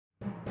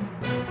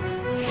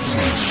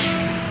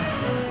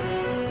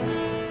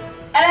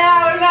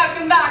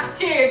welcome back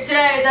to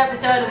today's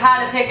episode of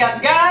How to Pick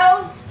Up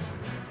Girls.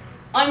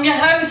 I'm your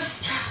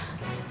host,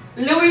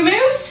 Louie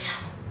Moose.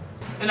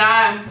 And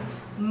I'm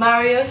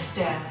Mario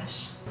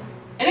Stash.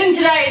 And in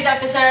today's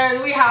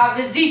episode, we have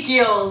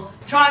Ezekiel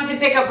trying to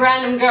pick up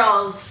random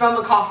girls from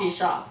a coffee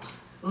shop.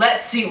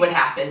 Let's see what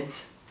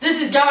happens.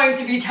 This is going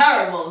to be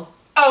terrible.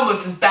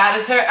 Almost as bad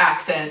as her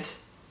accent.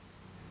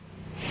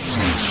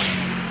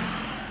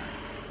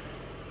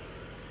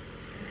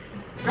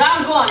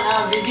 Round one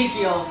of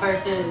Ezekiel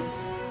versus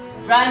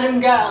random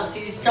girls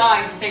he's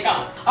trying to pick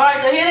up.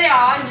 Alright, so here they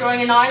are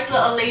enjoying a nice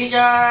little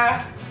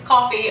leisure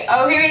coffee.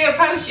 Oh, here he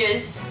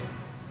approaches.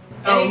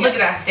 Oh, look at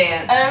that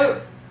stance.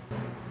 Oh,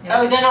 yep.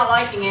 Oh, they're not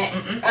liking it.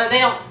 Oh, they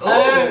don't.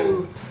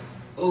 Ooh.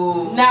 Oh.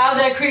 Ooh. Now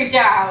they're creeped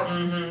out.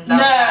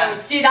 Bad.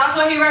 See, that's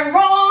where he went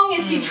wrong,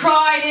 is he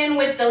tried in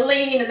with the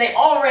lean and they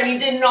already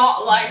did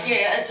not like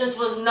it. It just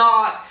was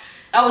not,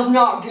 that was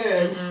not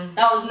good.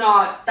 That was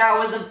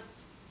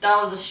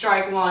a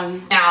strike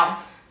one. Now,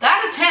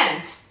 that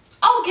attempt,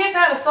 I'll give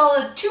that a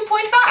solid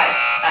 2.5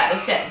 out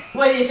of 10.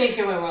 What do you think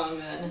he went wrong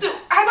then?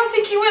 I don't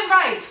think he went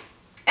right.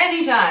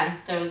 Anytime.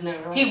 There was no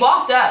wrong. He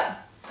walked up.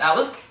 That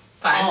was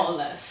fine. All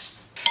left.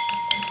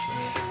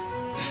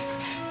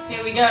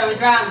 Here we go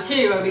with round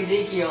two of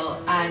Ezekiel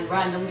and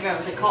random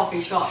girls at coffee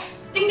shop.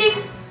 Ding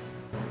ding.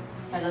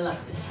 Better luck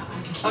this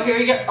time. Oh, here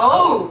we go.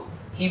 Oh!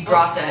 He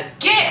brought a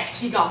gift!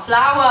 He got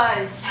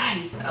flowers.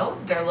 Nice. Oh,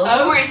 they're a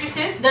little more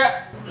interested.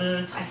 They're...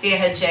 I see a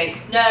head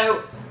shake.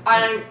 No, I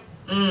don't...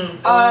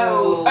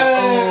 Oh,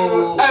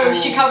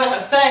 she covered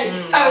her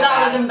face.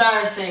 That was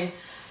embarrassing.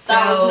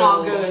 That was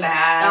not good.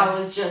 Bad. That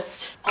was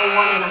just a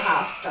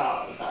 1.5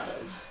 stars out of...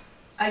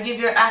 I give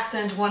your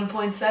accent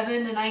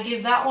 1.7 and I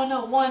give that one a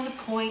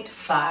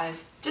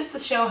 1.5. Just to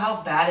show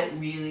how bad it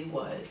really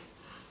was.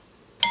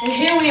 And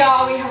here we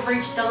are, we have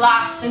reached the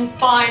last and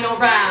final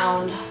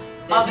round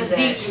of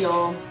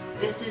Ezekiel.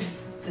 This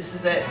is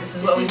it. This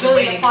is what we've been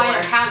waiting for. This is really the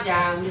final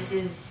countdown. This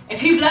is... If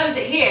he blows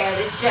it here,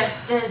 it's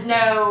just... There's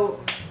no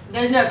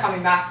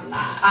coming back from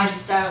that. I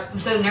just don't... I'm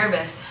so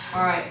nervous.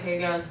 Alright, here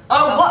goes.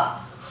 Oh,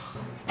 what?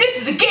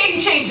 This is a game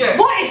changer!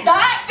 What is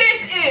that?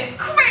 This is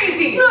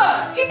crazy!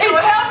 Look! He threw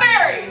a Hail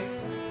Mary!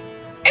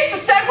 It's a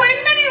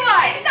Segway Mini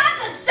Light! Is that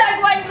the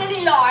Segway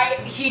Mini Light?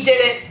 He did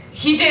it!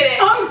 He did it!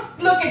 Oh,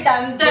 look at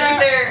them!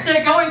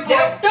 They're going for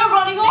it! They're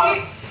running off!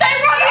 They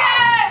run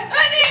off!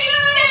 And he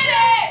did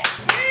it!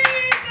 He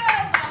did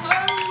a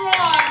home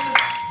run!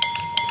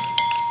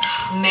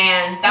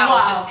 Man, that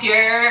was just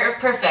pure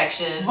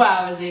perfection.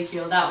 Wow,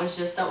 Ezekiel, that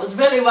was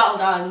really well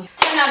done.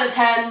 10 out of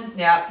 10.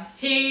 Yep.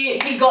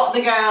 He got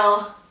the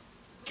girl.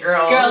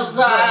 Girls,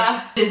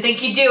 didn't think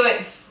he'd do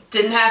it.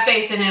 Didn't have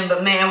faith in him,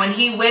 but man, when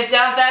he whipped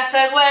out that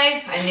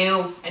Segway, I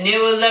knew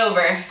it was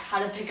over. How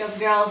to Pick Up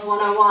Girls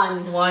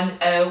 101.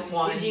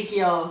 101.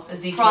 Ezekiel.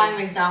 Prime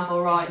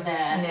example right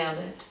there. Nailed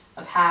it.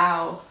 Of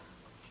how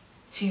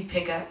to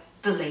pick up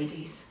the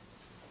ladies.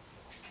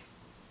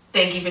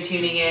 Thank you for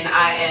tuning in.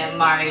 I am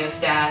Mario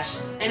Stash.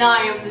 And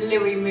I am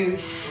Louie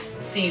Moose.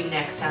 See you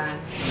next time.